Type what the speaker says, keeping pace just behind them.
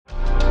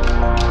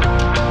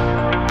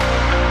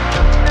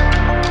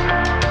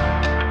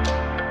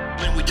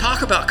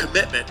about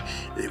commitment,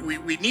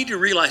 we need to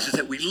realize is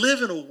that we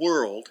live in a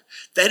world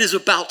that is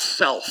about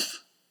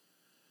self.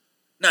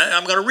 Now,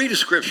 I'm going to read a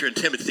scripture in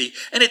Timothy,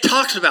 and it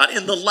talks about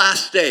in the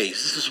last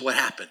days, this is what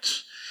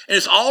happens. And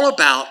it's all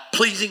about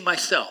pleasing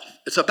myself.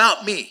 It's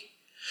about me.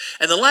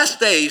 And the last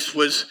days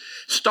was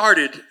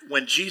started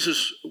when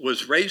Jesus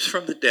was raised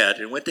from the dead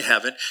and went to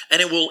heaven,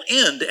 and it will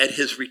end at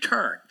his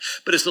return.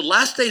 But as the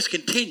last days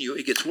continue,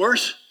 it gets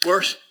worse,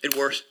 worse, and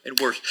worse, and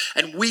worse.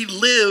 And we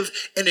live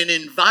in an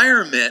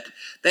environment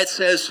that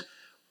says,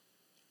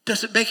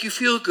 does it make you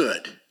feel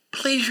good?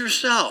 Please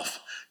yourself.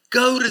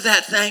 Go to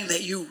that thing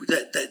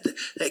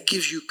that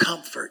gives you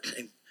comfort.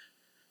 And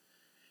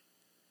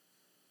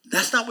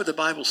that's not what the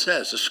Bible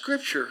says. The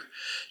scripture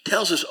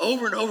tells us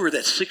over and over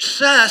that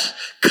success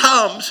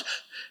comes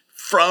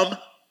from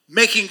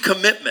making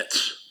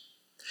commitments.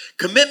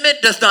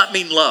 Commitment does not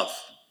mean love.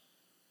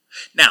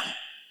 Now,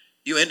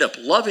 you end up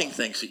loving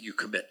things that you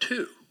commit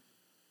to.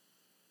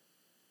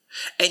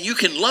 And you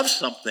can love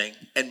something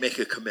and make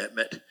a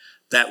commitment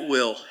that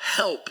will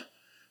help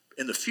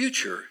in the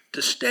future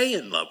to stay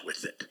in love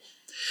with it.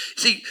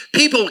 See,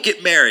 people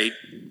get married.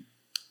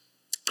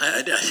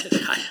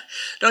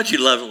 Don't you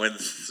love it when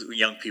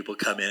young people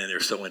come in and they're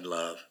so in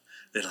love?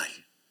 They're like,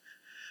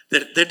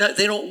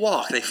 they don't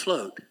walk, they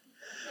float.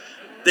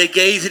 They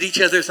gaze at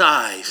each other's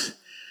eyes.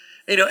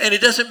 And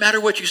it doesn't matter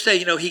what you say.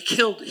 He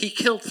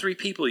killed 3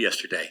 people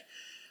yesterday,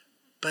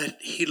 but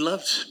he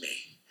loves me.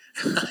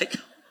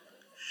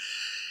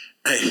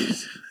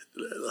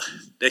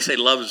 They say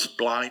love is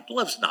blind.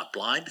 Love's not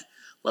blind.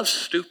 Love's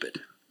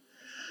stupid.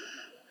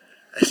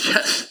 It's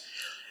just,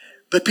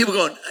 but people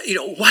going,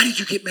 why did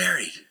you get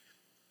married?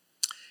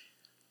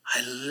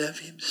 I love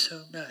him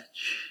so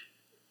much.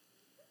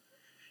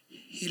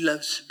 He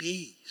loves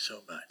me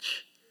so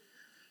much.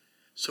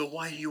 So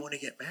why do you want to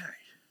get married?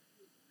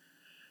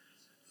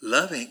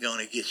 Love ain't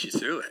going to get you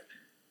through it.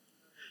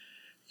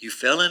 You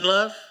fell in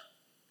love,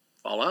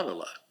 fall out of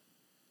love.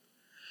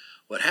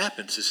 What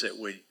happens is that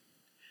when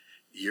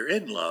you're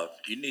in love,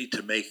 you need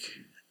to make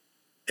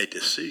a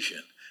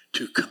decision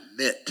to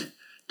commit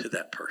to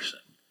that person.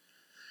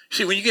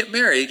 See, when you get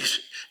married,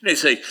 they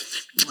say,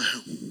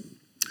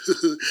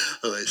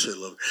 oh, I so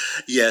love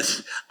her.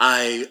 Yes,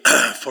 I,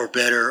 for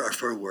better or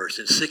for worse,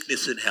 in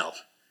sickness and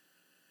health.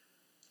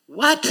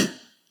 What?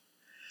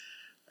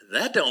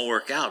 That don't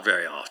work out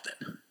very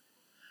often.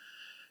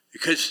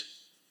 Because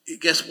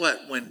guess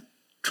what? When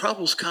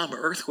troubles come,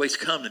 earthquakes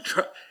come,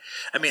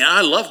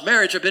 I love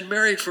marriage. I've been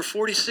married for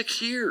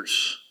 46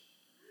 years.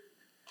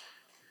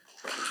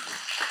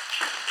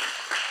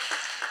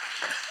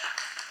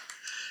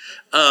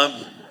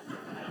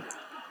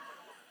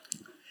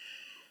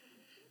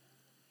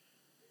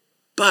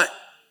 But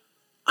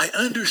I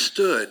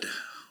understood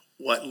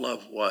what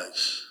love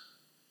was.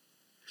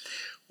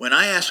 When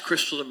I asked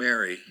Crystal to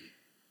marry,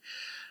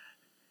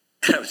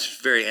 I was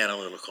very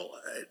analytical.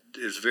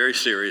 It was very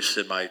serious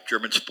in my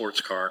German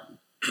sports car.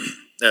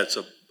 That's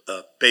a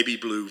baby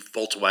blue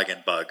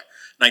Volkswagen Bug,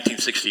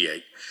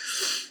 1968.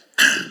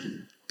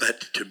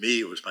 But to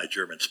me, it was my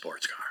German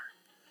sports car.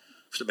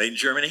 Was it made in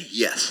Germany?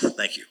 Yes,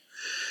 thank you.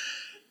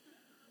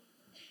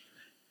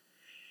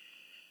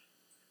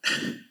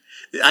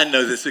 I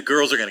know this. The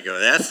girls are going to go,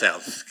 that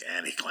sounds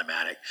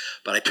anticlimactic.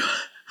 But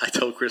I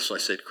told Crystal, I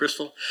said,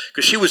 Crystal,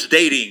 because she was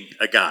dating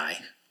a guy.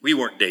 We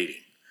weren't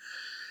dating.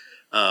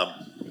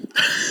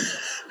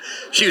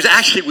 She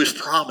was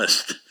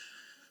promised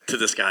to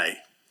this guy.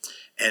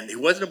 And he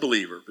wasn't a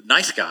believer, but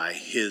nice guy.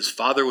 His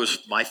father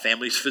was my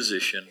family's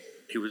physician.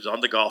 He was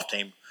on the golf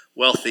team,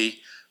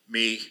 wealthy.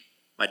 Me,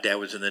 my dad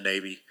was in the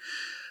Navy,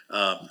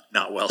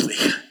 not wealthy.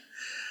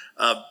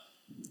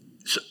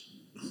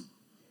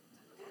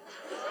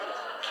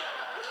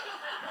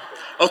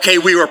 Okay,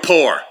 we were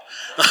poor.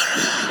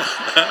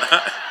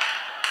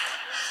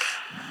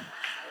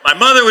 My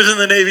mother was in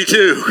the Navy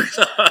too.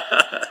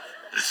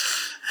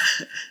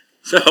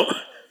 So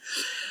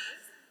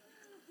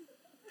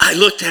I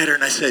looked at her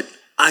and I said,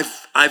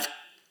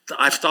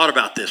 I've thought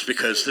about this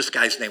because this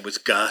guy's name was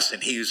Gus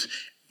and he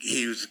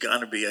was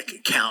going to be an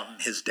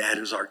accountant. His dad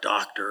was our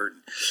doctor.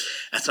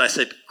 And so I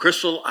said,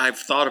 Crystal, I've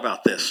thought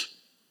about this.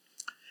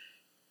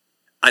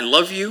 I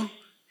love you.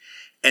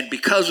 And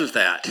because of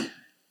that,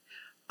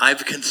 I've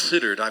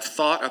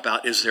thought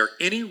about, is there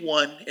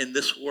anyone in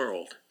this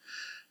world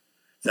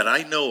that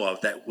I know of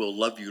that will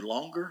love you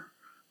longer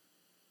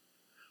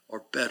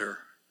or better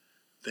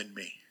than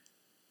me?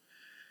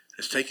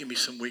 It's taken me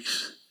some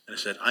weeks, and I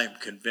said, I am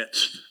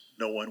convinced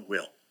no one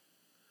will.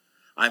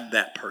 I'm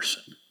that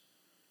person.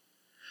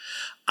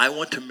 I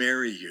want to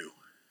marry you,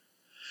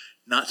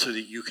 not so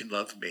that you can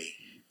love me,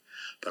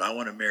 but I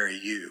want to marry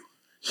you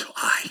so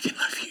I can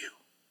love you.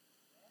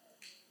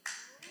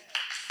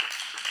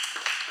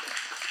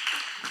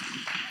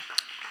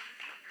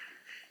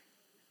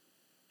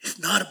 It's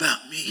not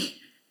about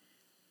me.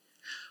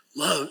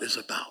 Love is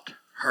about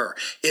her.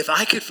 If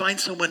I could find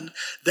someone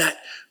that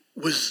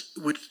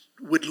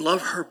would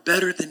love her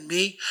better than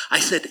me, I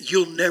said,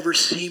 you'll never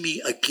see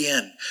me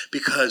again,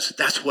 because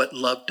that's what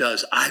love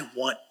does. I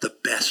want the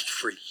best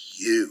for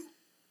you.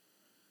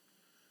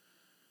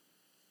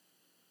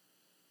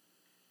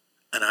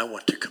 and I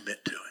want to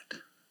commit to it.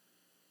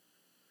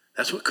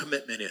 That's what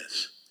commitment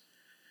is.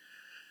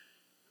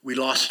 We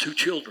lost 2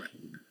 children.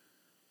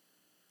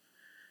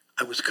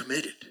 I was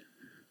committed.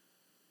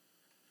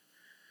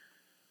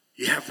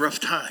 You have rough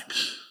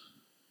times.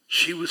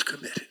 She was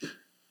committed.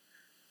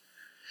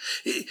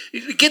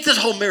 Get this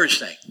whole marriage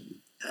thing.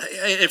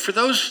 And for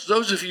those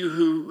of you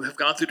who have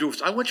gone through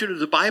divorce, I want you to know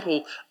the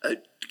Bible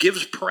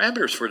gives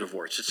parameters for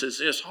divorce. It says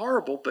it's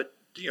horrible, but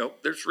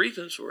there's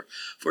reasons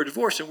for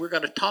divorce, and we're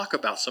going to talk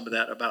about some of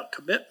that, about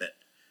commitment.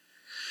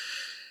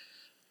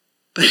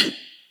 But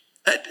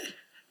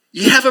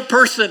you have a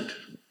person,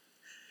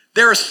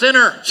 they're a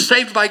sinner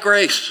saved by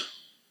grace,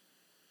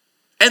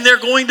 and they're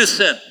going to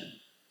sin.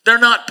 They're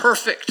not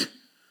perfect.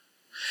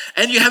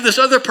 And you have this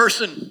other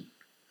person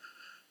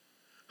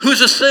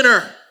who's a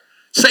sinner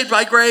saved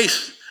by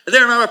grace.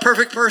 They're not a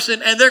perfect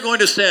person, and they're going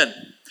to sin.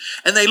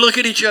 And they look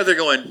at each other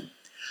going,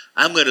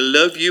 I'm going to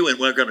love you, and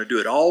we're going to do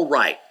it all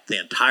right the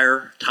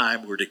entire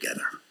time we're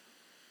together.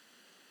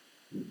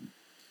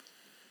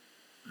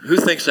 Who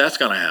thinks that's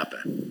going to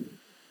happen?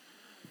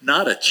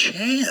 Not a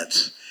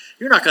chance.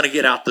 You're not going to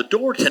get out the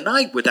door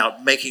tonight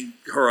without making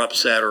her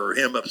upset or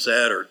him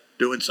upset or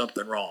doing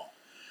something wrong.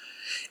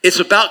 It's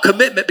about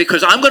commitment,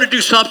 because I'm going to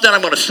do something,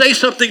 I'm going to say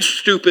something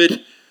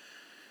stupid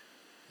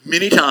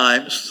many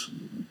times,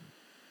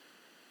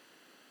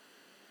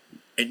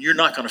 and you're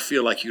not going to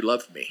feel like you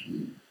love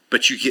me.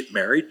 But you get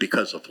married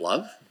because of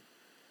love?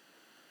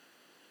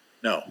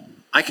 No,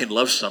 I can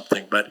love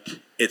something, but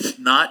it's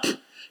not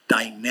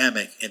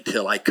dynamic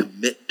until I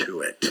commit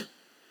to it.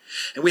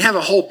 And we have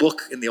a whole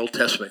book in the Old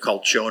Testament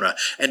called Jonah.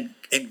 And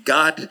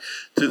God,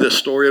 through the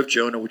story of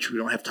Jonah, which we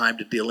don't have time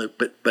to deal with,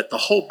 but the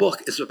whole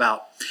book is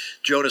about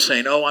Jonah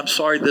saying, oh, I'm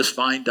sorry this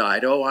vine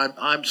died. Oh,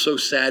 I'm so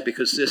sad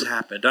because this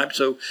happened.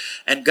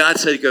 And God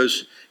said, he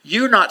goes,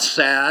 you're not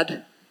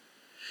sad.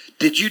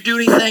 Did you do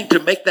anything to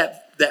make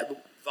that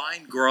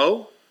vine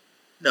grow?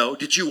 No.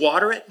 Did you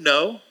water it?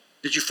 No.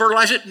 Did you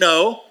fertilize it?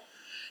 No.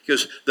 He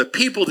goes, the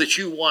people that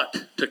you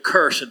want to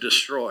curse and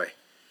destroy,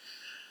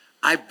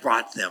 I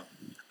brought them.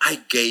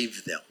 I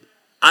gave them.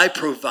 I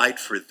provide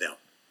for them.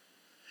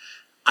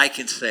 I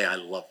can say I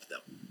love them.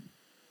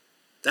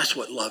 That's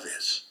what love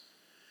is.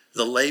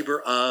 The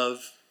labor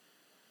of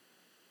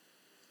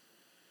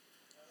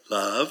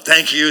love.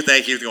 Thank you.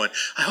 Going,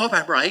 I hope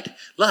I'm right.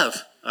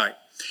 Love. All right.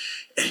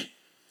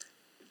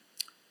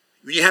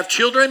 When you have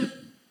children,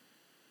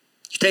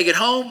 you take it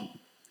home,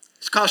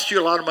 it's cost you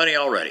a lot of money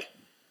already.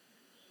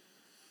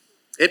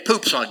 It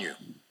poops on you.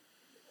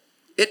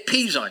 It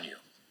pees on you.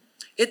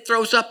 It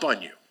throws up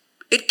on you.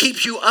 It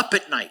keeps you up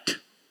at night.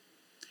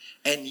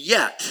 And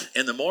yet,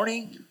 in the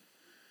morning,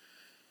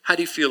 how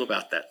do you feel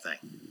about that thing?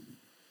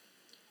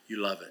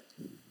 You love it.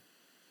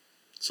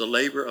 It's a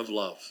labor of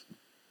love.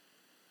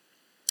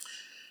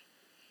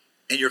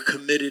 And you're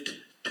committed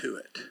to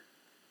it.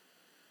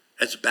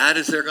 As bad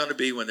as they're going to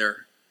be when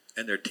they're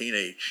in their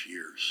teenage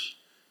years,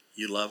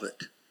 you love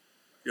it.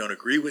 You don't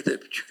agree with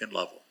it, but you can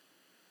love them.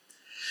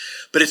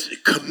 But it's a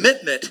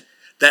commitment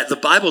that the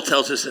Bible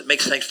tells us that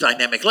makes things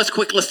dynamic. Let's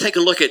take a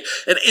look at,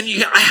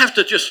 I have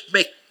to just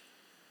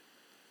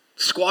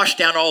squash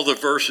down all the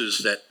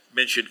verses that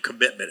mention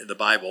commitment in the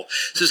Bible.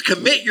 It says,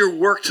 commit your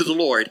work to the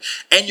Lord,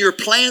 and your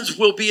plans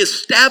will be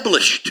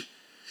established.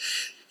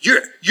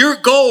 Your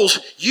goals,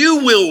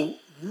 you will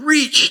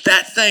reach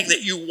that thing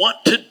that you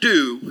want to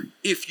do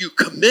if you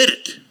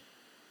commit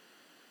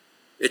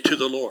it to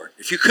the Lord.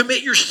 If you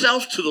commit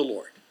yourself to the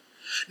Lord.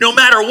 No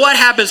matter what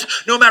happens,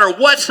 no matter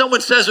what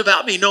someone says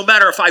about me, no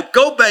matter if I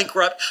go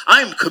bankrupt,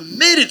 I'm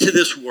committed to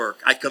this work.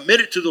 I commit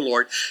it to the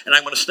Lord, and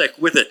I'm going to stick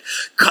with it.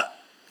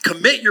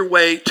 Commit your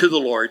way to the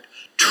Lord.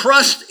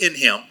 Trust in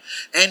him,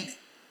 and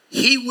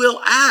he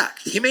will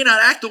act. He may not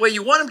act the way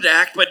you want him to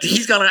act, but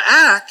he's going to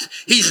act.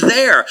 He's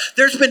there.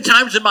 There's been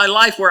times in my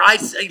life where I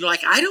say, God,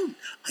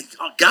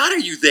 are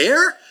you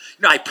there?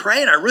 I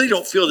pray and I really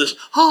don't feel this.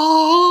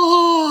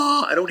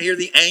 I don't hear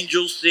the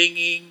angels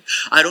singing.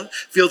 I don't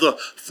feel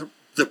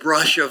the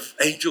brush of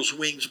angels'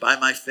 wings by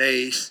my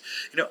face.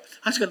 I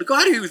was going,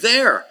 God, are you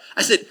there?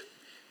 I said,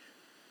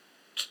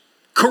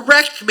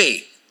 correct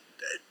me,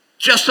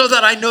 just so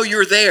that I know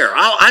you're there.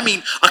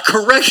 A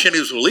correction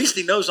is, well, at least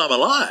he knows I'm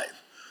alive.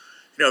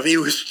 If he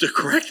was to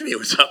correct me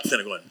with something,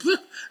 I'm going,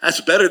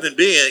 that's better than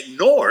being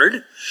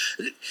ignored.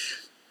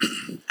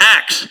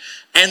 Acts.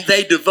 And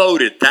they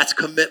devoted, that's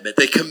commitment.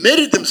 They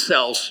committed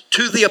themselves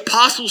to the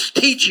apostles'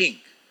 teaching.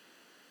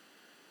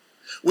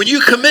 When you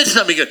commit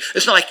something,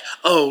 it's not like,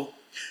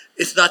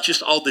 it's not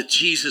just all the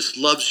Jesus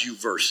loves you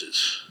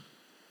verses.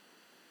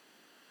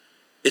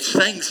 It's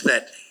things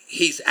that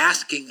he's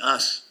asking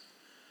us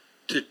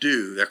to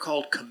do. They're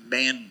called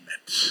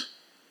commandments,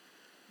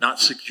 not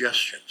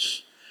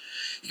suggestions.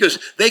 Because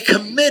they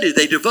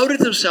devoted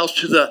themselves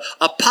to the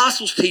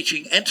apostles'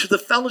 teaching and to the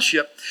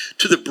fellowship,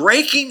 to the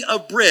breaking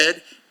of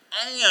bread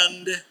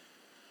and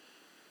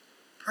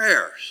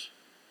prayers.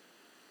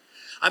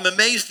 I'm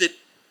amazed at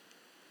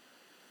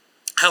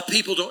how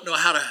people don't know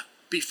how to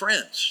be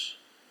friends.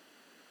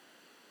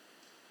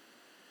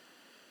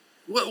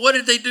 What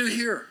did they do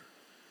here?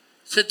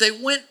 said they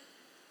went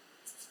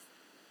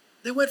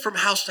from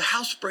house to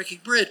house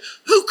breaking bread.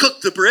 Who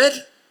cooked the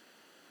bread?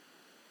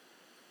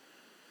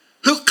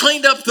 Who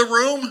cleaned up the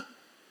room?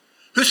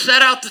 Who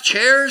set out the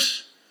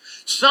chairs?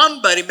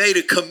 Somebody made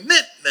a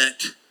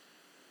commitment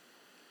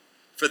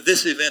for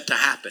this event to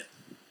happen.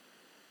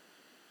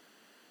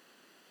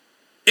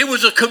 It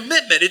was a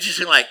commitment. It just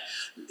seemed like,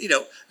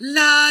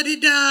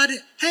 la-di-da-di.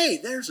 Hey,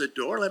 there's a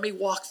door. Let me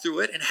walk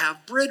through it and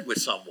have bread with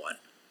someone.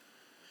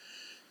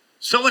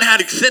 Someone had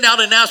to send out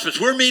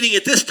announcements. We're meeting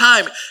at this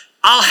time.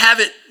 I'll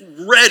have it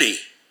ready.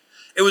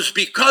 It was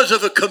because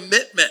of a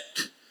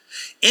commitment.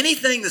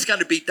 Anything that's going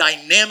to be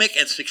dynamic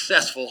and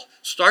successful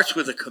starts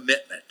with a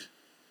commitment.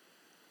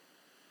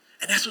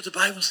 And that's what the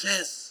Bible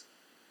says.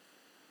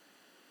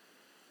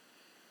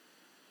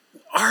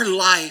 Our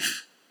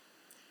life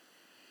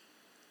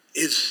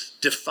is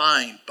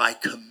defined by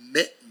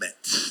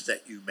commitments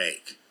that you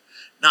make,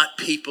 not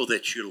people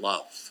that you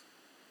love.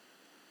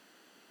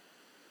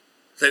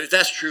 So if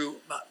that's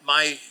true,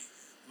 my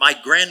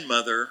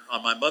grandmother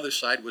on my mother's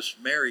side was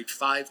married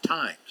 5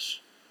 times.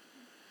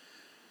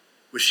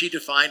 Was she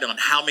defined on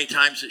how many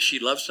times that she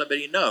loved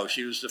somebody? No,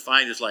 she was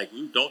defined as like,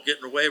 ooh, don't get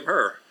in the way of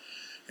her.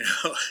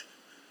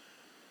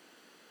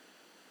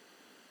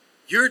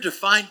 You're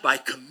defined by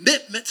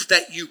commitments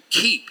that you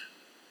keep.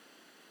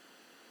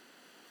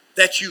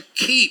 That you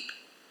keep.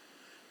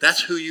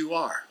 That's who you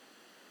are.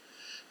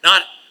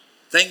 Not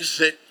things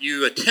that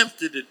you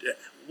attempted to do.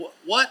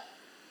 What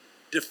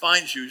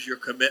defines you as your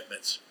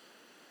commitments?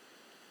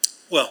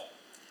 Well,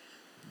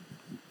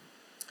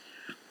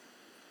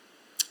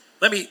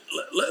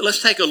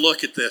 let's take a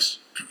look at this.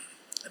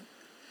 It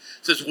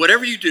says,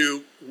 whatever you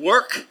do,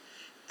 work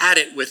at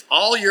it with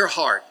all your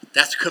heart.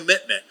 That's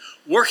commitment.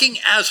 Working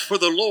as for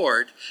the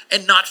Lord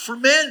and not for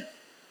men.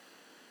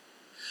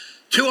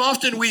 Too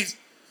often we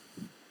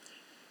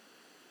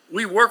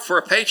work for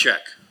a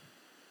paycheck.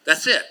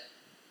 That's it.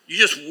 You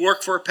just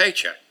work for a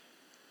paycheck.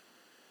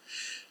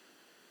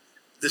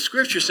 The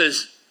scripture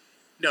says,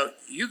 no,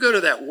 you go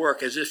to that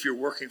work as if you're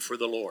working for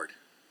the Lord.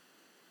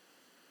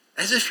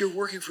 As if you're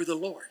working for the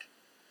Lord.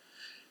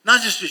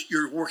 Not just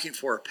you're working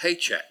for a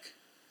paycheck.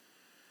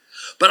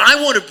 But I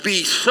want to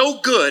be so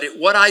good at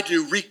what I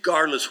do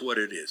regardless what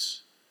it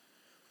is.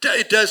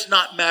 It does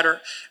not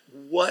matter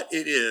what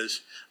it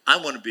is. I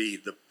want to be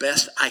the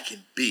best I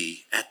can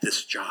be at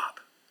this job.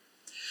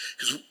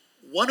 Because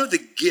one of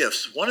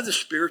the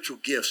spiritual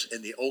gifts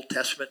in the Old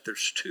Testament,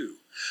 there's 2.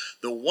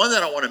 The one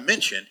that I want to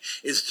mention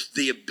is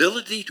the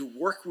ability to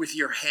work with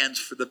your hands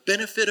for the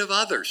benefit of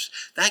others.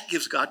 That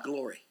gives God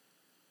glory.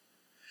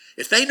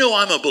 If they know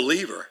I'm a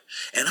believer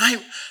and I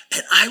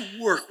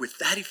work with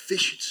that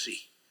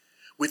efficiency,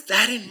 with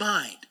that in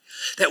mind,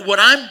 that what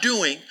I'm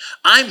doing,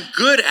 I'm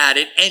good at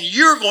it and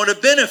you're going to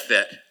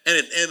benefit. And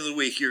at the end of the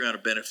week, you're going to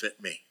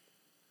benefit me.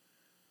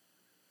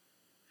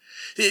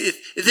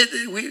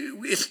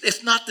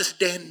 It's not this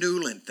Dan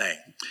Newland thing.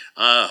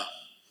 I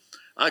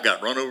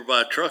got run over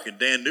by a truck and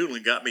Dan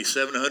Newland got me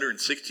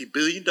 $760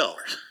 billion. All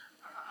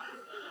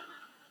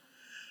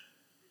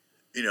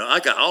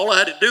I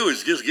had to do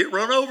is just get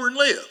run over and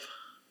live.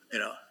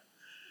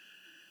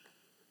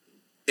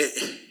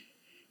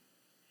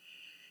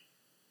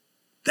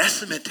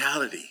 That's the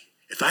mentality.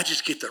 If I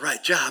just get the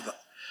right job,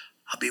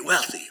 I'll be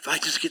wealthy. If I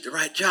just get the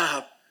right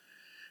job,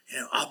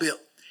 I'll be.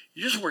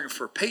 You're just working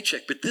for a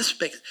paycheck, but this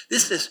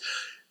says,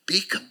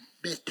 be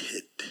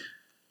committed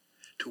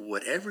to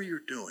whatever you're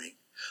doing.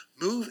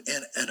 Move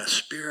in a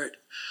spirit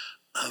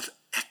of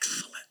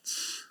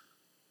excellence.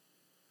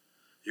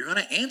 You're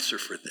going to answer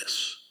for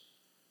this.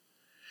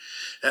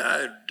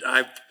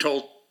 I've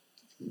told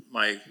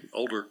my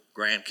older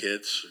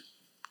grandkids,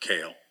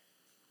 Kale,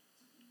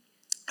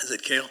 I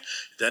said, Kale,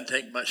 it doesn't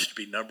take much to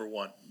be number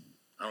one.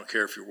 I don't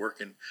care if you're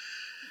working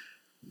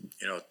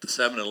at the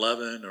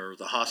 7-Eleven or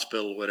the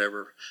hospital or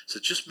whatever. So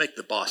just make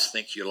the boss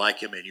think you like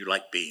him and you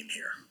like being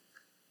here.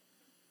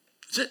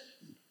 That's it.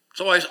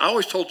 So I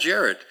always told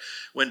Jared,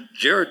 when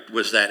Jared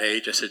was that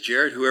age, I said,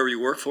 Jared, whoever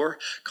you work for,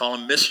 call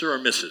him Mr. or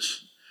Mrs.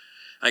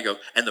 I go,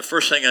 and the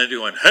first thing I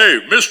do, hey,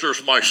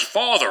 Mr.'s my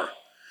father.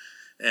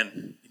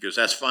 And he goes,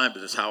 that's fine, but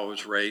that's how I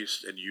was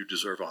raised, and you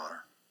deserve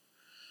honor.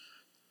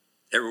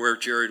 Everywhere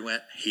Jared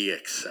went, he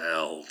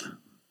excelled.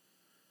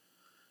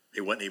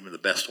 He wasn't even the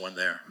best one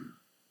there.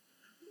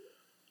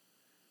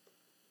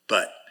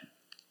 But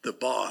the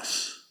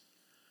boss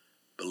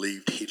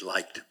believed he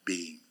liked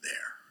being there.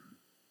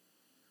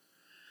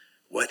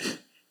 What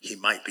he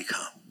might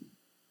become.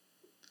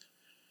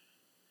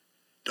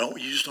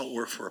 You just don't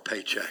work for a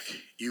paycheck.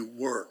 You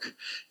work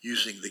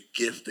using the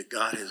gift that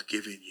God has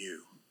given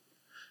you.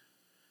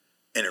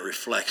 And it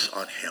reflects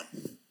on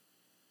him.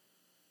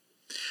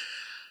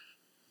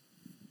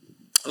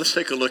 Let's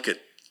take a look at,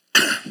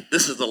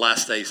 this is the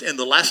last days. In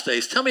the last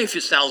days, tell me if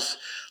it sounds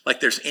like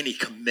there's any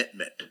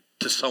commitment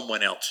to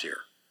someone else here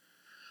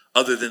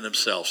other than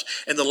themselves.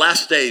 In the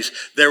last days,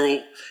 there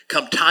will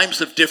come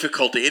times of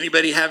difficulty.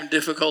 Anybody having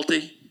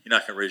difficulty? You're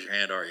not going to raise your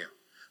hand, are you?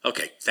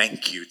 Okay,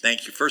 thank you.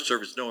 Thank you. First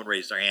service, no one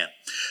raised their hand.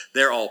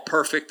 They're all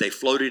perfect. They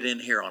floated in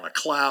here on a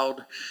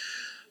cloud.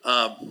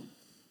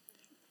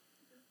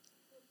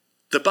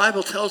 The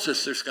Bible tells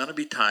us there's going to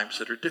be times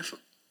that are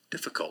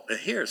difficult. And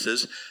here it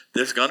says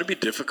there's going to be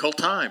difficult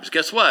times.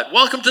 Guess what?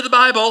 Welcome to the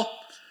Bible.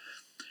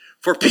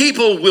 For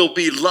people will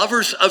be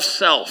lovers of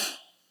self.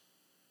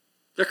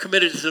 They're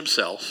committed to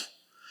themselves.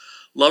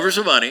 Lovers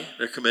of money.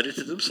 They're committed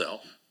to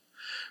themselves.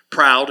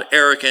 Proud,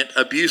 arrogant,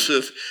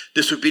 abusive,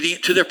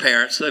 disobedient to their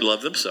parents. They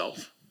love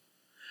themselves.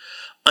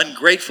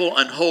 Ungrateful,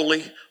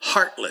 unholy,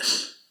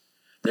 heartless.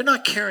 They're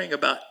not caring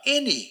about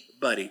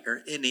anybody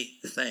or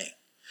anything.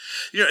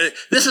 You know,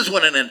 this is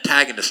what an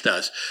antagonist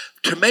does.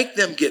 To make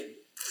them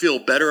feel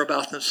better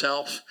about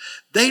themselves,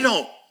 they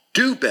don't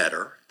do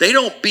better. They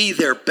don't be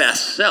their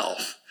best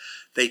self.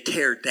 They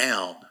tear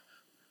down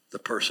the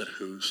person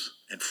who's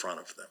in front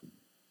of them.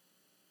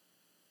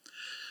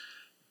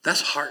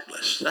 That's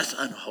heartless. That's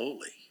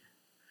unholy.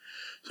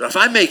 So if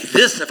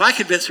I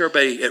convince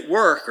everybody at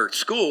work or at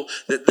school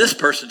that this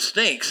person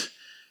stinks,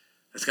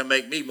 it's going to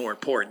make me more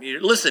important.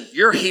 Listen,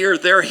 you're here,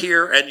 they're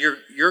here, and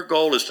your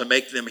goal is to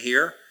make them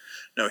here.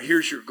 No,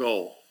 here's your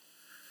goal.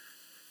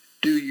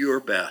 Do your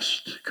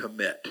best,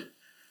 commit,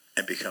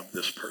 and become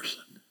this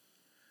person.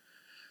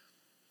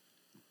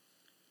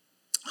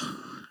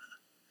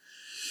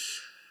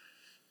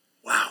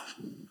 Wow.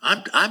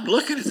 I'm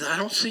looking at that. I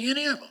don't see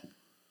any of them.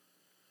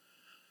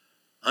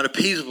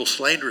 Unappeasable,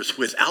 slanderous,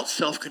 without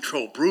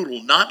self-control,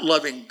 brutal, not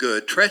loving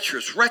good,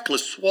 treacherous,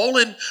 reckless,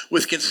 swollen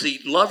with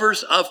conceit,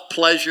 lovers of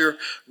pleasure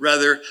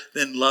rather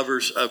than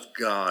lovers of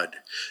God.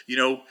 You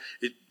know,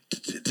 it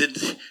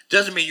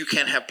doesn't mean you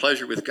can't have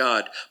pleasure with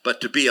God,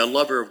 but to be a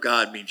lover of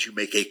God means you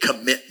make a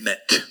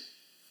commitment.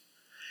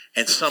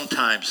 And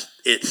sometimes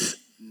it's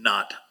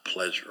not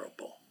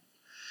pleasurable.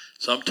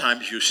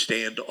 Sometimes you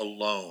stand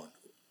alone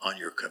on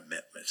your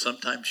commitment.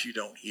 Sometimes you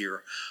don't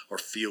hear or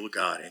feel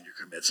God in your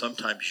commitment.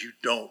 Sometimes you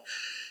don't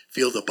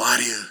feel the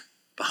body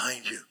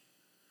behind you.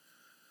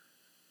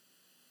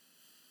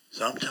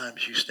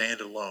 Sometimes you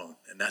stand alone,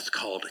 and that's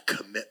called a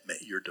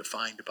commitment. You're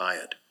defined by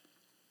it.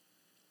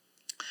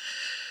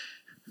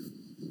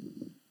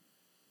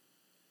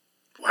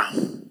 Wow.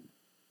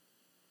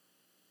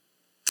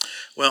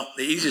 Well,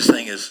 the easiest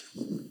thing is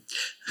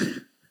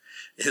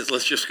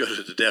let's just go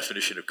to the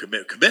definition of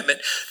commitment. Commitment,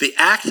 the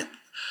act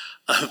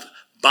of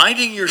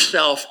binding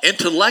yourself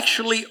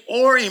intellectually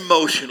or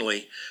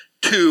emotionally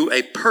to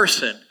a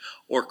person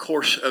or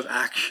course of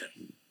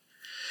action.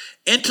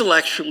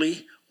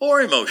 Intellectually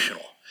or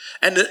emotional.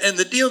 And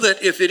the deal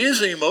that if it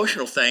is an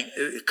emotional thing,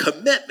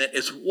 commitment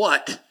is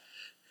what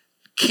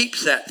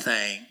keeps that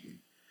thing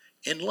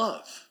in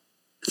love.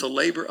 It's a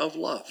labor of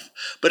love.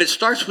 But it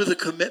starts with a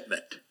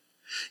commitment.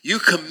 You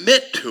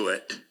commit to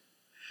it,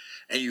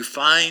 and you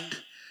find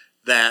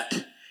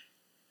that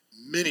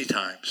many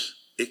times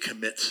it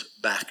commits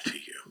back to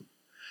you.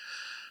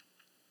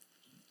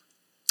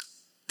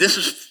 This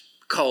is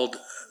called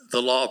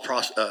the law of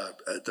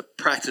the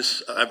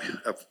practice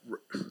of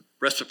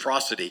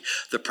reciprocity,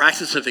 the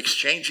practice of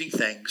exchanging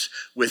things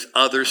with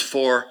others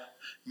for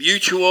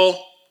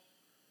mutual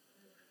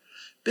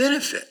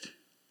benefit.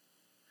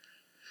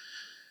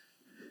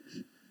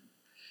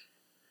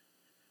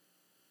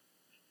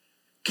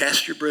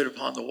 Cast your bread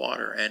upon the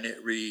water, and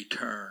it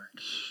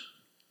returns.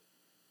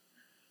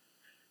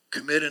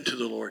 Commit unto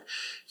the Lord.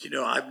 You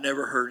know, I've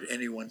never heard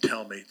anyone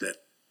tell me that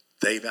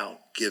they've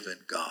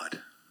outgiven God.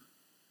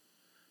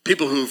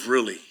 People who've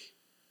really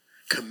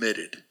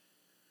committed,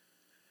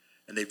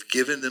 and they've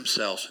given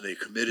themselves, and they've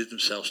committed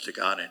themselves to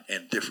God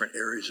in different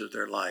areas of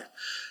their life.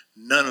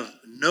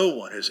 No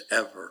one has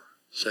ever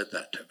said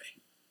that to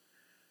me,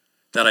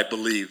 that I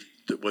believed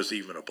that was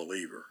even a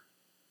believer.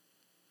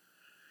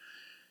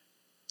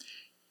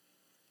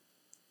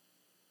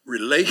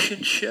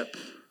 Relationship,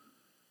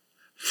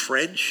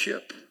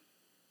 friendship,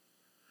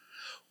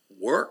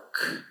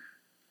 work,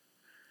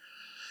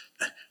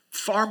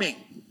 farming.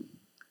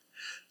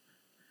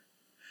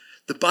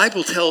 The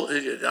Bible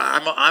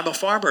I'm a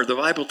farmer. The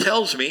Bible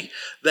tells me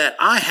that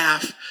I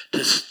have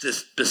to,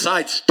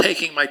 besides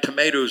taking my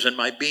tomatoes and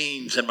my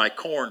beans and my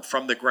corn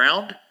from the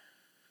ground,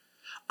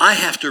 I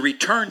have to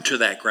return to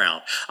that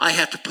ground. I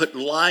have to put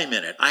lime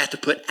in it. I have to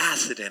put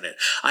acid in it.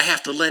 I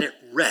have to let it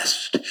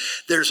rest.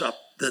 There's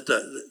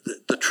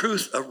the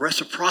truth of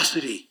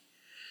reciprocity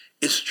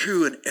is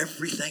true in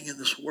everything in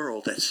this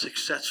world that's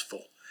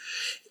successful.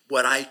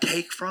 What I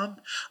take from,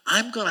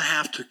 I'm going to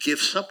have to give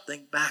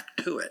something back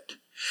to it.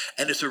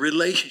 And it's a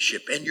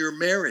relationship in your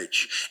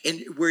marriage,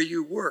 in where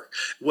you work.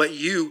 What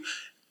you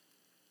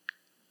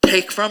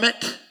take from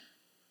it,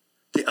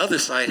 the other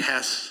side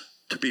has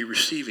to be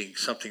receiving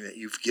something that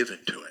you've given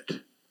to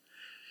it.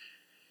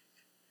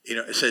 You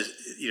know, it says,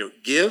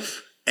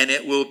 give and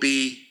it will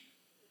be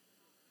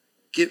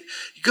give.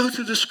 You go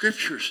through the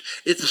scriptures.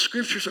 The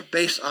scriptures are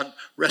based on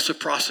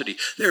reciprocity.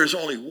 There is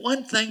only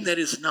one thing that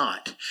is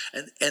not,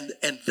 and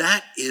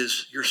that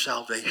is your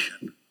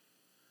salvation.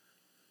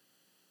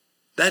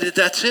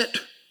 That's it.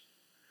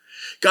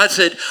 God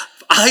said,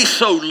 I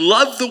so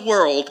love the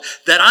world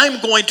that I'm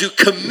going to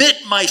commit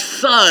my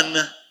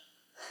son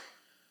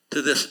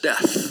to this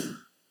death.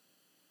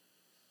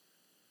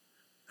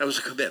 That was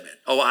a commitment.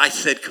 Oh, I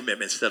said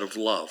commitment instead of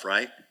love,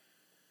 right?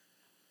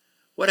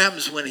 What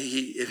happens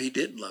if he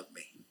didn't love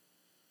me?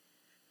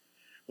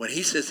 When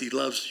he says he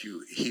loves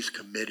you, he's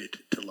committed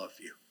to love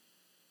you.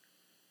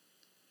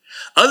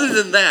 Other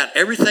than that,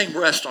 everything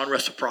rests on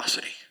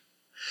reciprocity.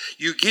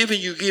 You give and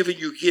you give and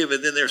you give,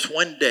 and then there's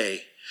one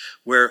day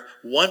where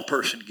one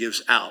person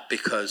gives out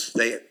because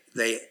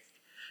they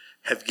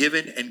have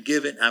given and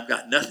given. I've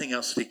got nothing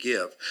else to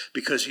give.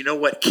 Because you know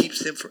what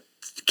keeps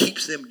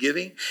them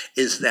giving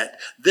is that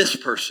this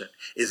person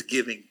is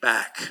giving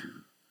back.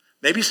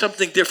 Maybe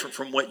something different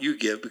from what you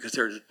give because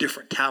there's a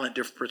different talent,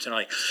 different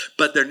personality.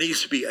 But there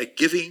needs to be a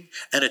giving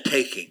and a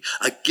taking.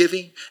 A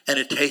giving and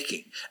a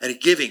taking. And a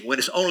giving. When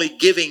it's only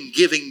giving,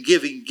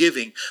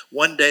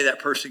 one day that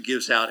person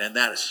gives out. And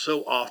that is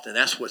so often,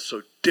 that's what's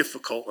so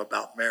difficult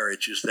about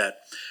marriage is that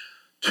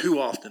too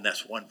often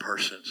that's one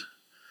person's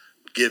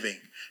giving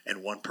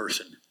and one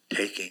person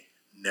taking,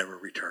 never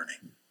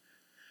returning.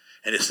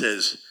 And it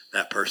says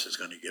that person's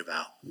going to give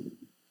out.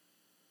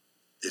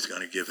 Is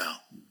going to give out.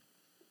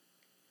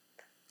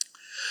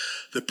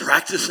 The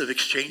practice of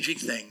exchanging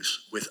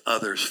things with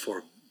others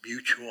for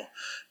mutual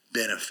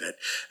benefit.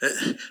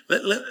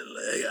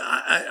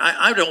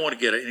 I don't want to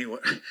get it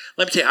anywhere.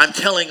 Let me tell you, I'm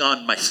telling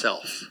on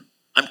myself.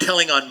 I'm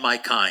telling on my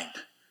kind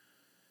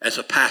as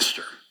a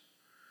pastor,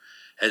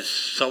 as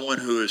someone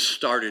who has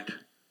started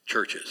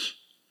churches.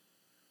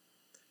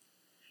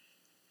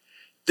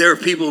 There are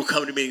people who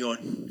come to me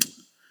going,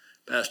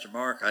 Pastor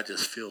Mark, I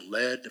just feel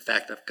led. In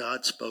fact, if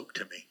God spoke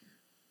to me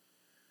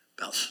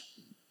about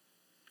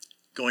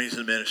going into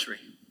the ministry,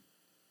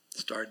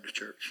 starting the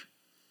church.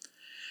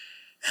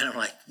 And I'm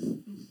like,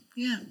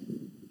 yeah,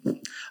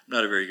 I'm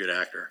not a very good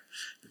actor.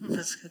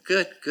 That's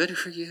good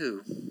for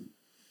you.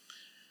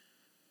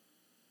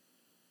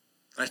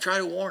 I try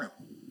to warn them.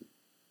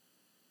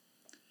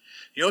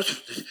 You know,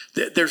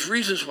 there's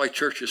reasons why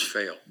churches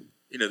fail.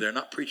 You know, they're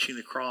not preaching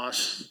the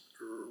cross,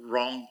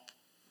 wrong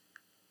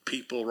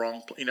people,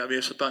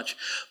 it's a bunch.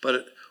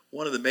 But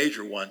one of the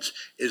major ones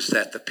is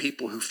that the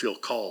people who feel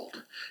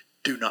called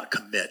do not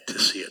commit to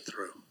see it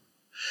through.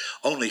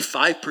 Only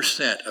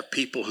 5% of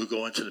people who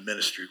go into the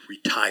ministry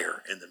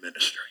retire in the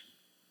ministry.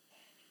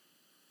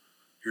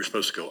 You're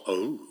supposed to go,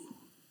 oh,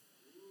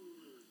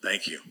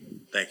 thank you.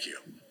 5%.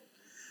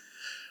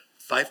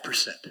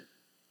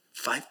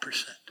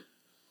 5%.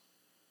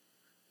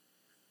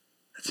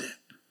 That's it.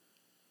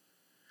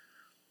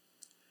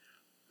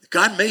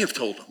 God may have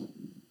told them,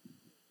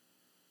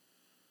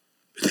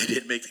 but they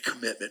didn't make the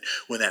commitment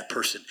when that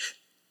person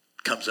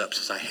comes up and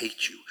says, I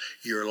hate you.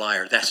 You're a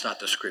liar. That's not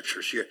the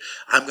scriptures.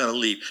 I'm going to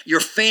leave. Your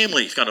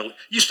family's going to leave.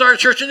 You start a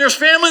church and there's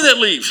family that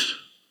leaves.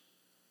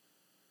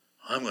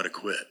 I'm going to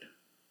quit.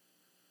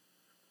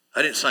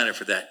 I didn't sign up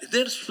for that.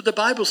 Then the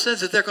Bible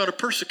says that they're going to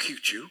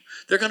persecute you.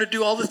 They're going to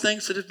do all the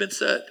things that have been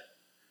said.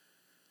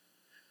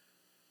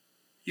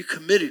 You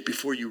committed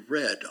before you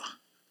read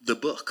the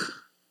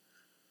book.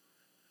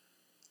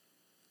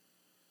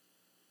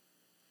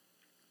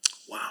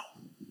 Wow.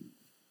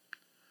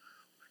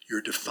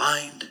 You're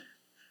defined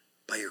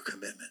by your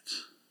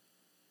commitments.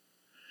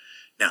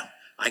 Now,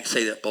 I can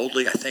say that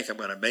boldly. I think I'm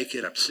going to make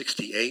it. I'm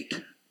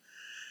 68.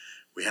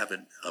 We have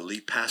a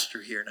lead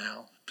pastor here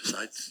now.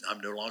 Besides,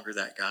 I'm no longer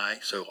that guy.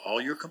 So all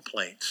your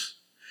complaints,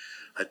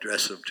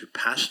 address them to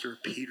Pastor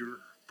Peter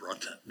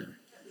Brunton.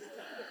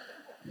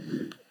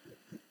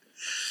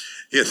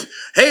 Yes.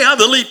 Hey, I'm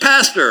the lead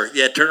pastor.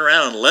 Yeah, turn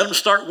around and let them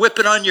start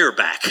whipping on your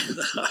back.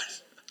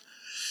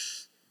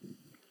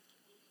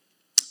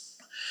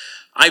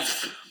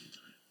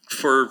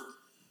 For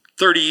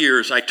 30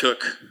 years, I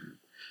took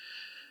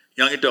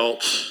young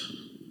adults,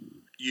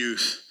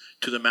 youth,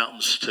 to the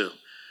mountains to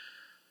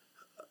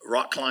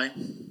rock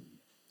climb,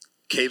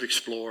 cave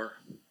explore,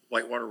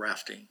 whitewater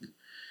rafting,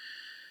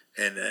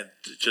 and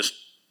just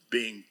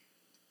being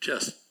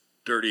just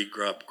dirty,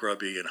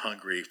 grubby, and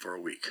hungry for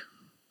a week.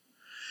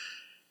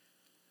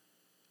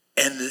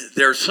 And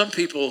there are some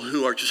people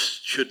who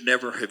should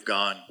never have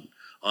gone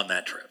on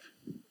that trip.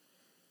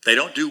 They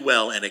don't do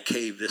well in a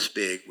cave this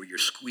big where you're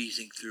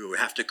squeezing through or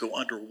have to go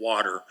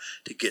underwater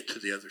to get to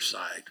the other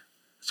side.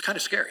 It's kind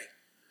of scary.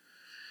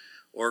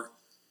 Or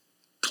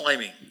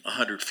climbing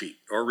 100 feet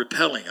or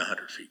rappelling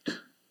 100 feet.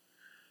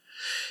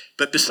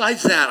 But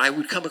besides that, I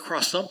would come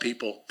across some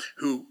people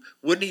who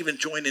wouldn't even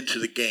join into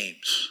the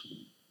games.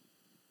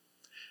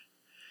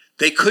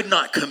 They could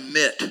not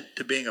commit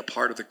to being a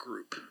part of the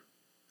group.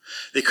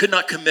 They could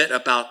not commit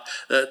about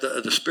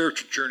the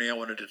spiritual journey I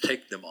wanted to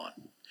take them on.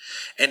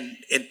 And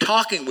in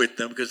talking with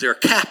them, because they're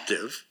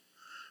captive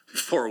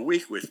for a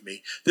week with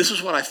me, this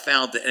is what I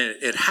found, and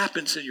it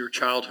happens in your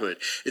childhood,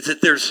 is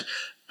that there's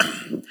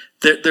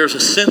a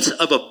sense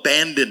of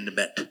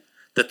abandonment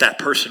that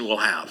person will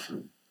have.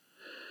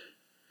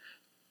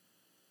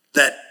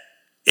 That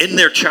in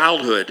their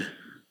childhood,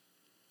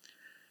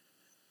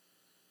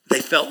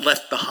 they felt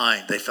left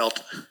behind. They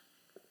felt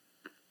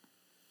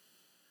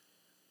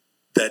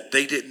that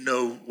they didn't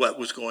know what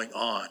was going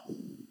on.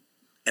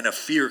 And a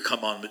fear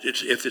come on,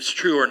 if it's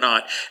true or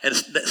not. And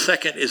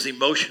second is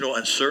emotional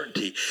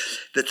uncertainty,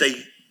 that they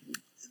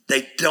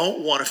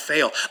don't want to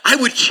fail. I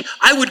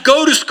would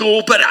go to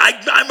school, but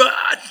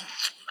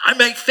I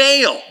may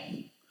fail.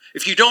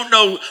 If you don't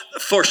know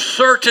for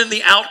certain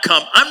the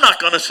outcome, I'm not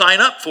going to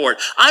sign up for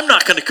it. I'm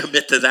not going to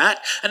commit to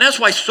that. And that's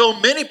why so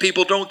many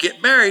people don't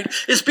get married,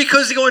 is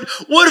because they're going,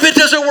 what if it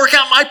doesn't work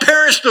out? My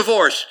parents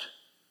divorced.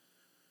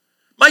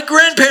 My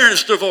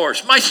grandparents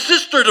divorced. My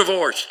sister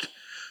divorced.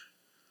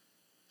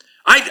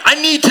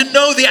 I need to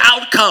know the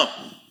outcome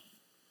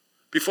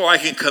before I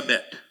can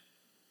commit.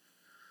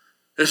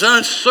 There's an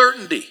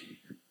uncertainty.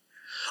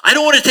 I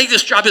don't want to take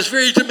this job. It's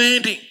very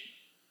demanding.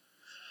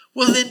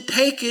 Well, then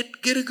take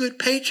it, get a good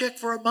paycheck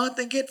for a month,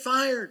 and get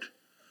fired.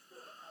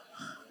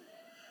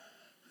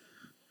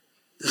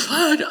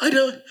 I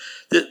don't.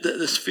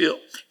 This feel,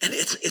 and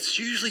it's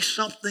usually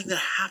something that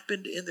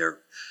happened in their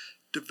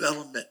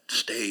development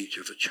stage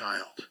of a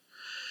child.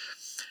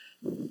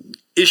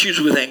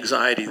 Issues with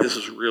anxiety. This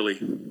is really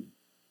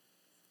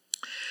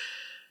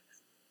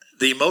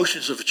the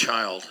emotions of a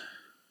child.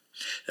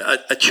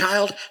 A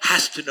child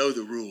has to know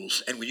the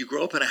rules. And when you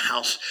grow up in a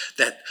house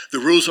that the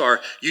rules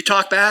are, you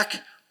talk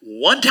back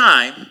one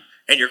time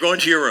and you're going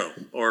to your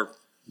room. Or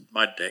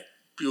my day,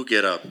 you'll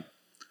get a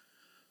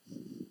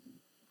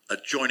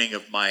joining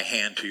of my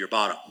hand to your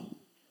bottom.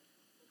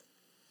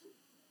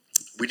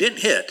 We didn't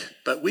hit,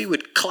 but we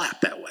would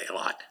clap that way a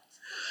lot.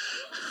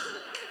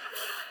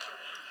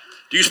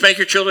 Do you spank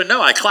your children?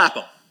 No, I clap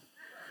them.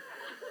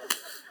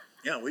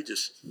 Yeah, we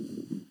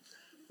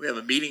have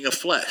a meeting of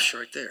flesh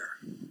right there.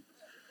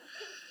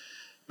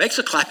 Makes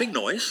a clapping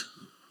noise.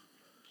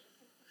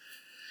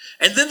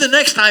 And then the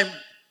next time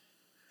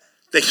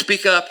they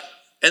speak up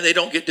and they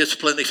don't get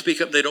disciplined, they speak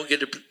up and they don't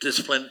get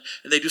disciplined,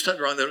 and they do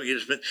something wrong, they don't get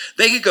disciplined.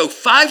 They could go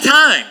 5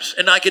 times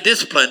and not get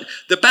disciplined.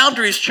 The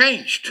boundaries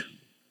changed.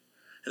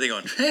 And they're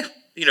going,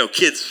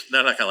 kids,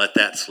 they're not going to let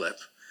that slip.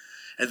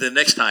 And then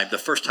next time, the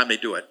first time they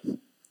do it,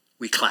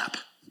 we clap.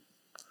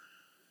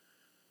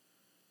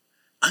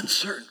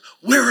 Uncertain.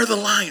 Where are the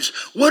lines?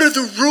 What are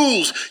the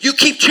rules? You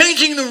keep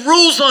changing the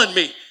rules on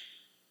me.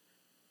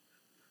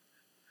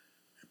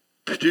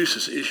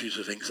 Produces issues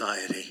of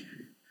anxiety.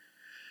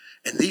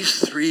 And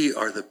these 3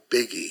 are the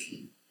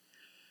biggie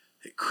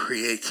that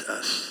creates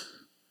us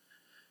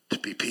to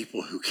be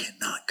people who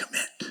cannot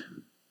commit.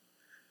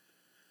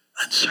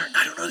 Uncertain.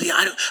 I don't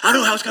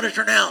know how it's going to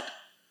turn out.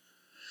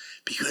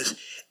 Because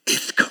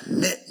it's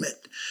commitment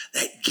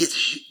that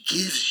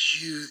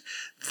gives you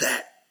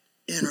that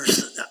inner,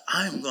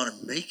 I'm going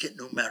to make it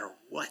no matter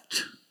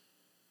what.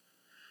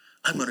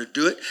 I'm going to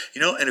do it,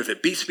 and if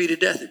it beats me to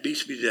death, it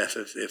beats me to death.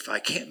 If I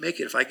can't make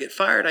it, if I get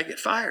fired, I get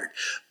fired.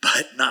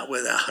 But not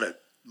without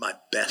my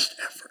best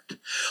effort.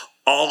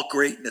 All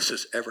greatness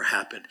has ever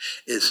happened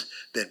has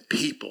been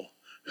people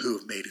who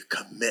have made a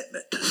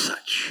commitment to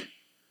such.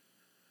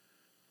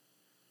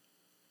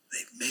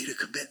 They've made a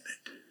commitment.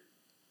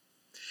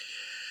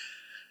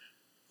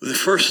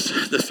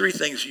 The 3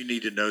 things you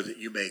need to know that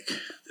you make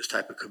this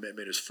type of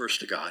commitment is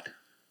first to God.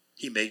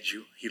 He made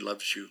you. He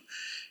loves you.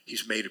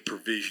 He's made a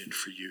provision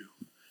for you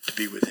to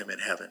be with him in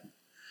heaven.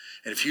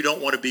 And if you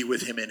don't want to be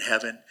with him in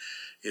heaven,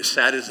 as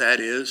sad as that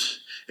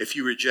is, if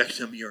you reject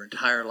him your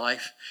entire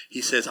life,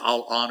 he says,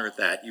 I'll honor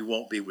that. You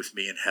won't be with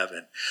me in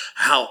heaven.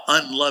 How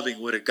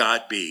unloving would a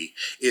God be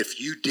if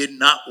you did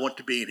not want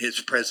to be in his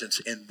presence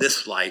in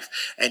this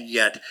life, and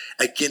yet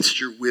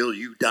against your will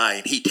you die,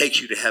 and he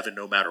takes you to heaven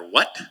no matter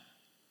what?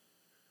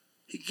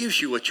 He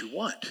gives you what you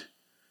want.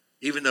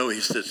 Even though he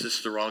says this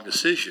is the wrong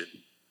decision,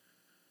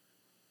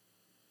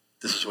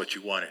 this is what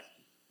you wanted.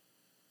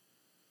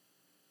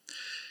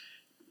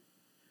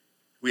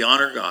 We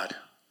honor God.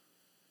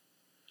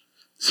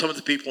 Some of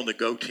the people in the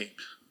Go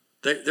teams,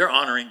 they're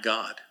honoring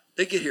God.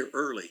 They get here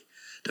early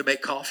to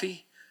make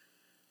coffee.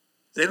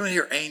 They don't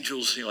hear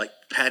angels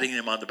patting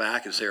them on the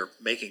back as they're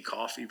making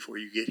coffee before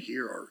you get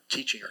here or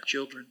teaching our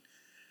children.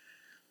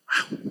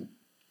 Wow.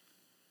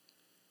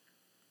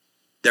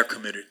 They're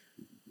committed.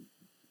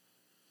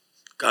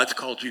 God's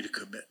called you to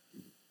commit.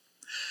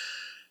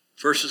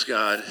 First is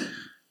God.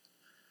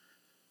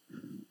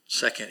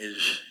 Second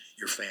is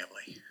your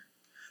family.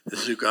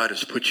 This is who God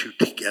has put you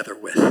together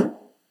with.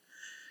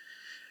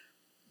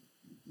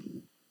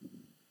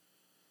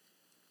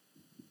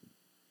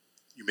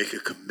 You make a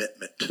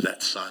commitment to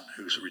that son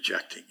who's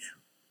rejecting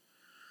you.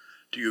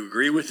 Do you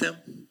agree with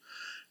him?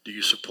 Do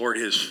you support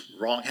his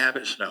wrong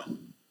habits? No.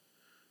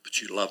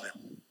 But you love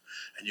him.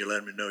 And you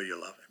let him know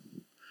you love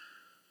him.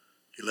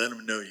 You let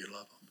him know you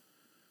love him.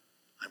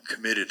 I'm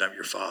committed. I'm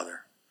your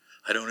father.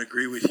 I don't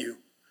agree with you.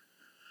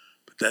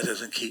 But that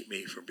doesn't keep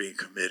me from being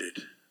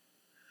committed.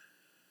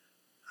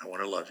 I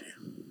want to love you.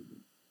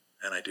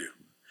 And I do.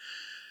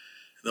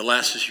 And the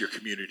last is your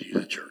community,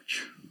 the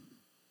church.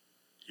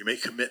 You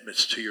make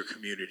commitments to your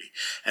community.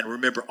 And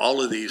remember,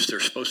 all of these, they're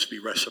supposed to be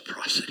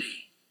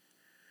reciprocity.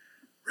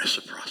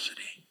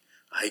 Reciprocity.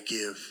 I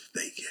give,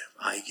 they give.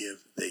 I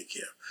give, they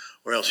give.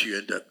 Or else you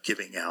end up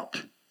giving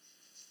out.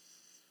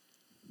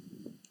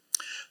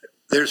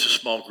 There's a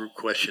small group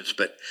questions,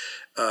 but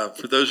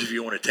for those of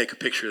you who want to take a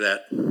picture of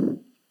that,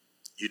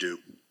 you do.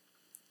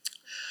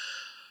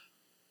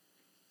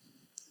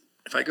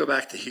 If I go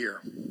back to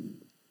here,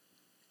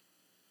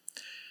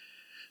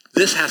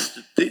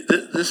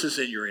 This is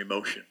in your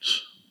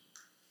emotions.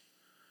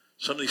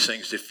 Some of these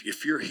things,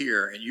 if you're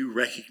here and you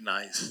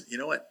recognize, you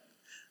know what,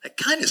 that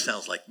kind of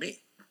sounds like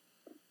me.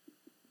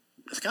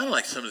 It's kind of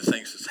like some of the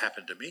things that's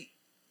happened to me.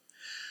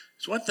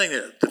 There's one thing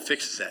that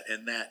fixes that,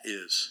 and that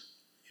is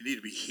you need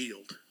to be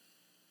healed.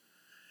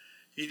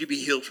 You need to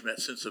be healed from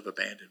that sense of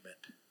abandonment,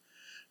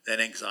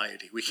 that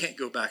anxiety. We can't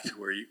go back to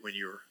when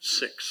you were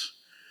 6.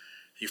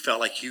 You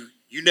felt like you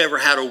never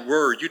had a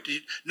word.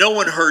 No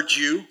one heard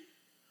you.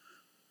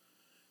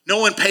 No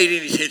one paid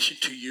any attention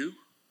to you.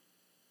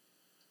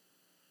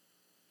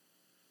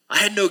 I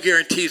had no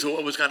guarantees of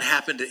what was going to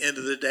happen at the end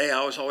of the day.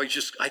 I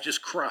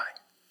just cried.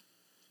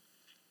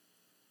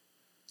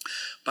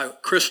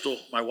 Crystal,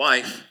 my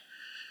wife,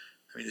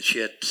 she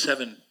had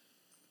 7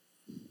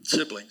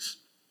 siblings.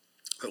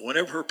 But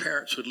whenever her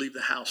parents would leave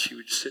the house, she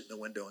would just sit in the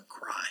window and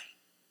cry.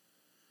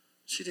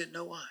 She didn't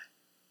know why.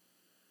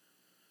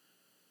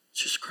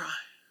 Just cry.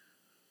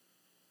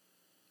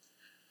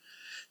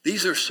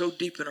 These are so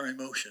deep in our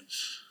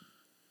emotions.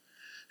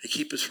 They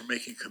keep us from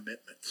making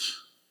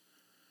commitments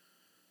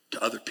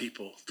to other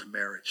people, to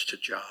marriage, to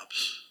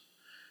jobs,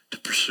 to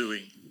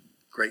pursuing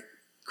great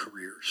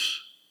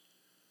careers.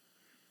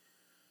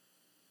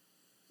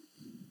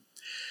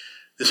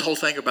 This whole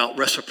thing about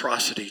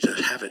reciprocity, to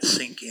have it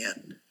sink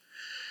in.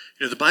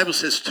 The Bible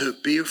says to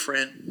be a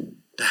friend,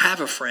 to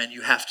have a friend,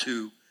 you have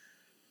to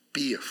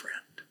be a friend.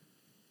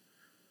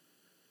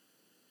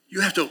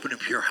 You have to open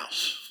up your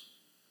house.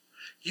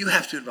 You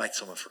have to invite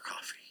someone for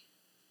coffee.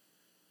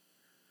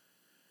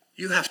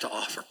 You have to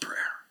offer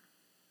prayer,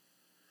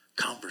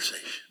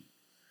 conversation.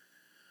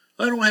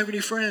 I don't have any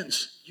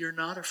friends. You're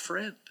not a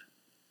friend.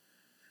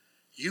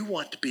 You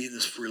want to be in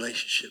this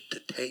relationship to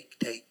take.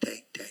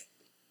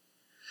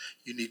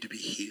 You need to be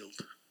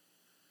healed.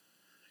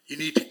 You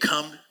need to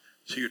come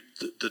to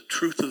the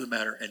truth of the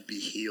matter and be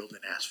healed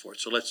and ask for it.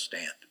 So let's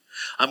stand.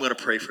 I'm going to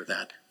pray for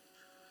that.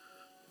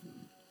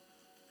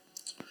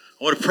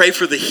 I want to pray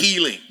for the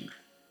healing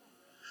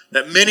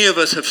that many of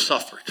us have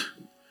suffered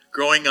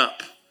growing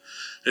up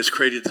that's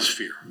created this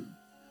fear.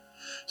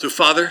 So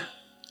Father,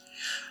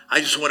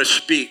 I just want to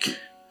speak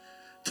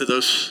to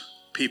those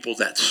people,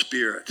 that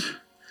spirit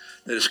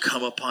that has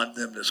come upon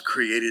them, that's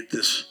created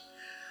this.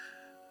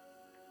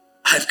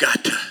 I've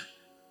got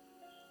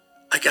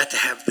to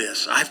have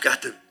this. I've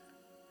got to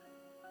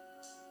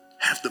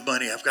have the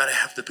money. I've got to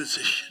have the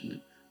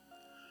position.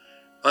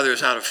 Father,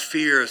 it's out of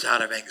fear, it's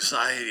out of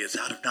anxiety, it's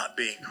out of not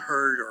being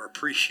heard or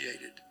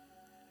appreciated.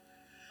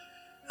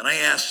 And I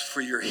ask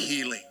for your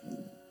healing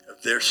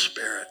of their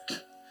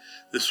spirit,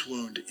 this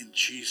wound, in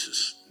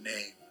Jesus'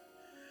 name.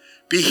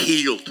 Be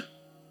healed.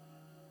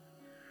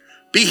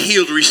 Be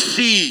healed.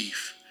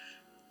 Receive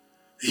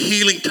the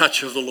healing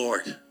touch of the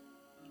Lord.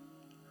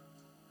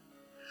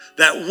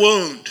 That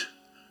wound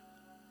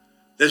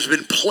that's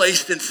been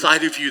placed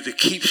inside of you that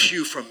keeps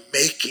you from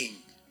making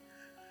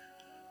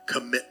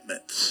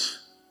commitments,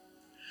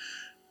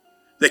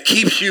 that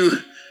keeps you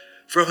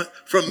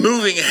from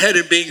moving ahead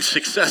and being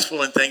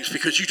successful in things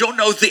because you don't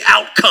know the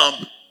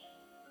outcome.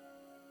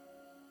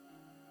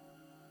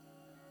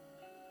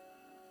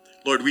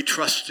 Lord, we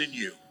trust in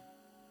you.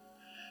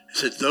 It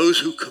said those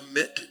who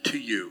commit to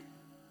you,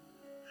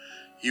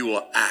 you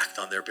will act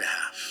on their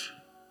behalf.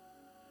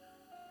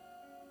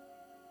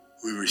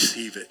 We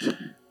receive it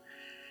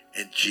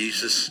in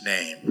Jesus'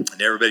 name.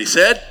 And everybody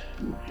said,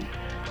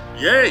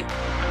 yay.